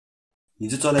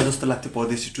हिजो चलाए जस्तो लाग्थ्यो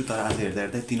परदेशी 2 तर आज हेर्दा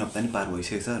हेर्दै 3 हप्ता नि पार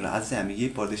भइसकेछ र आज चाहिँ हामी यही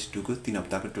परदेशी 2 को 3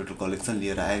 हप्ताको टोटल कलेक्सन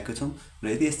लिएर आएको छौं र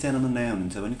यदि यस च्यानलमा नयाँ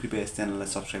हुनुहुन्छ भने कृपया यस च्यानललाई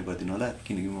सब्स्क्राइब गरिदिनु होला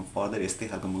किनकि म फर्दर यस्तै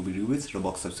खालको मुभी रिभ्युज र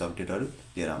बक्स अफिस अपडेटहरु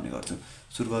लिएर आउने गर्छु।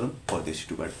 सुरु गरौँ परदेशी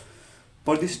 2 बाट।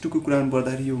 परदेशी 2 को कुरा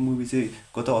गर्नुपर्दाखेरि यो मुभी चाहिँ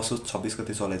गत असोज 26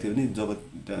 गते चलेको थियो भने जब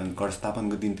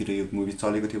गणस्थापनको दिनतिर यो मुभी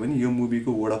चलेको थियो भने यो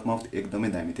मुभीको वर्ड अफ माउथ एकदमै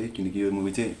दामी थियो किनकि यो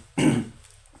मुभी चाहिँ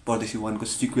परदेशी 1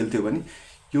 को सिक्वेल थियो भने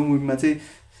यो मुभीमा चाहिँ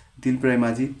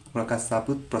दिलप्रेमाजी, प्रकाश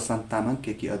सापुत, प्रशान्त तामाङ,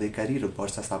 केकी अधिकारी र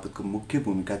वर्षा सापुतको मुख्य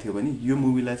भूमिका थियो भने यो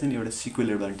मुभीलाई चाहिँ एउटा सिक्वेल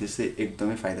एडभान्टेज चाहिँ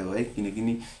एकदमै फाइदा भयो किनकि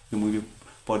यो मुभी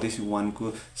परदेशी 1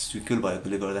 को सिक्वेल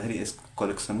भएकोले गर्दाखेरि यस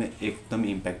कलेक्सनमा एकदम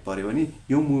इम्प्याक्ट पर्यो भने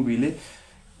यो मुभीले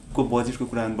को बजेटको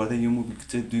कुरा गर्दा यो मुभी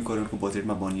चाहिँ 2 करोडको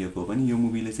बजेटमा बनिएको हो भने यो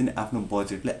मुभीले चाहिँ आफ्नो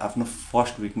बजेटलाई आफ्नो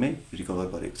फर्स्ट विकमै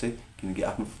रिकभर गरेको छ किनकि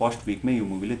आफ्नो फर्स्ट विकमै यो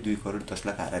मुभीले 2 करोड 10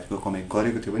 लाख हाराको कमाइ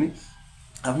गरेको थियो भने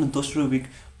आफ्नो दोस्रो विक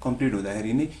कम्प्लिट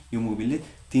हुँदाखेरि नै यो मुभीले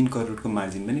 3 करोडको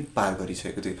मार्जिन पनि पार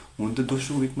गरिसकेको थियो। हुन त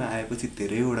दोस्रो विकमा आएपछि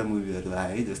धेरैवटा मुभीहरु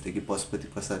आए है जस्तै कि पशुपति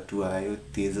प्रसाद 2 आयो,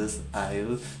 तेजस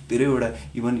आयो, धेरैवटा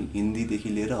इभन हिन्दी देखि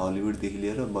लिएर हलिउड देखि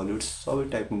लिएर बलिउड सबै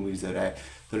टाइपको मुभीजहरु आए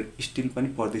तर स्टिल पनि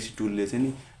परदेशी 2 ले चाहिँ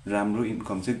नि राम्रो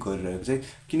इन्कम चाहिँ गरिरहेको छ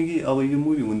किनकि अब यो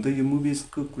मुभी हुन त यो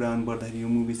मुभीजको कुरा गर्दाखेरि यो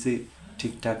मुभी चाहिँ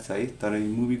ठिकठाक छ है तर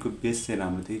यो मुभीको बेस चाहिँ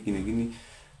राम्रो थियो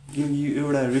किनकि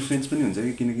एउटा रेफरेन्स पनि हुन्छ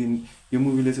कि किनकि यो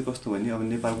मुभीले चाहिँ कस्तो भने अब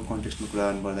नेपालको कन्टेक्स्टमा कुरा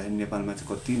गर्नुपर्दाखेरि नेपालमा चाहिँ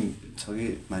कति छ कि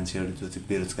मान्छेहरु जो चाहिँ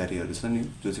बेरोजगारीहरु छ नि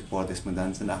जो चाहिँ परदेशमा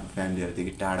जान्छन् आफ्नो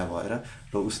फ्यामिलीहरुदेखि टाढा भएर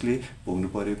र उसले भोग्नु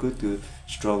परेको त्यो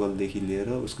स्ट्रगल देखि लिएर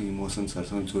उसको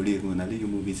इमोसन्सहरुसँग जोडिएको हुनाले यो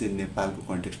मुभी चाहिँ नेपालको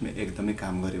कन्टेक्स्टमा एकदमै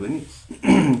काम गर्यो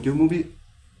भने यो मुभी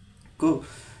को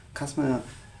खासमा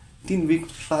 3 विक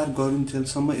पार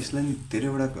गरुन्जेलसम्म यसलाई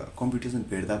धेरैवटा कम्पिटिसन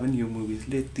भेट्दा पनि यो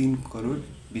मुभीले 3 करोड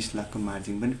 20 लाखको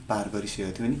मार्जिन पनि पार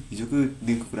गरिसकेको थियो भने हिजोको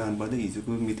दिनको कुरा गर्दा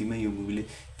हिजोको मितिमा यो मुभीले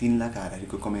 3 लाख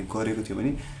हारारीको कमाइ गरेको थियो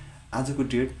भने आजको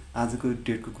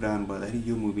डेटको कुरा गर्दाखेरि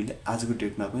यो मुभीले आजको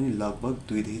डेटमा पनि लगभग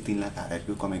 2 देखि 3 लाख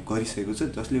हारारीको कमाइ गरिसकेको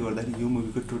छ जसले गर्दाखेरि यो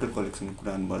मुभीको टोटल कलेक्सनको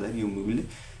कुरा गर्दाखेरि यो मुभीले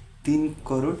 3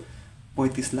 करोड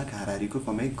 35 लाख हारारीको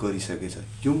कमाइ गरिसकेको छ।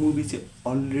 यो मुभी चाहिँ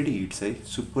अलरेडी हिट छ है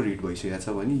सुपर हिट भइसकेको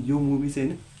छ भने यो मुभी चाहिँ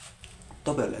हैन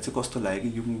तपाईहरुलाई चाहिँ कस्तो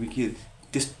लाग्यो कि यो मुभी के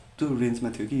त्यस्तो रेन्जमा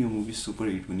थियो कि यो मुभी सुपर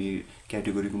हिट हुने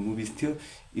क्याटेगोरीको मुभीज थियो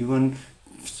इभन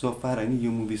सो फार हैन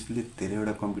यो मुभीजले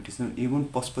धेरैवटा कम्पिटिसन इभन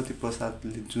पशुपति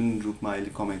प्रसादले जुन रूपमा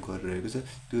अहिले कमाइ गरिरहेको छ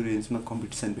त्यो रेन्जमा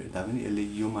कम्पिटिसन भेट्दा पनि यसले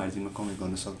यो मार्जिनमा कमाइ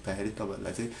गर्न सक्दाखेरि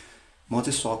तपाईहरुलाई चाहिँ म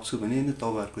चाहिँ सक्छु भने हैन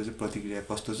तपाईहरुको चाहिँ प्रतिक्रिया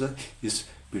कस्तो छ यस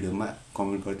भिडियोमा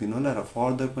कमेन्ट गरिदिनु होला र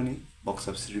फर्दर पनि बक्स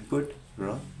अफिस रिपोर्ट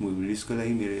र मुभी रिभ्युजको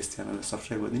लागि मेरो यस च्यानललाई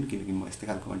सब्स्क्राइब गरिदिनु किनकि म यस्तै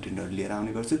खालको कन्टेन्टहरु लिएर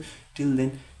आउने गर्छु till then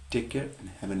take care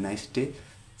and have a nice day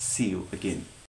C you again.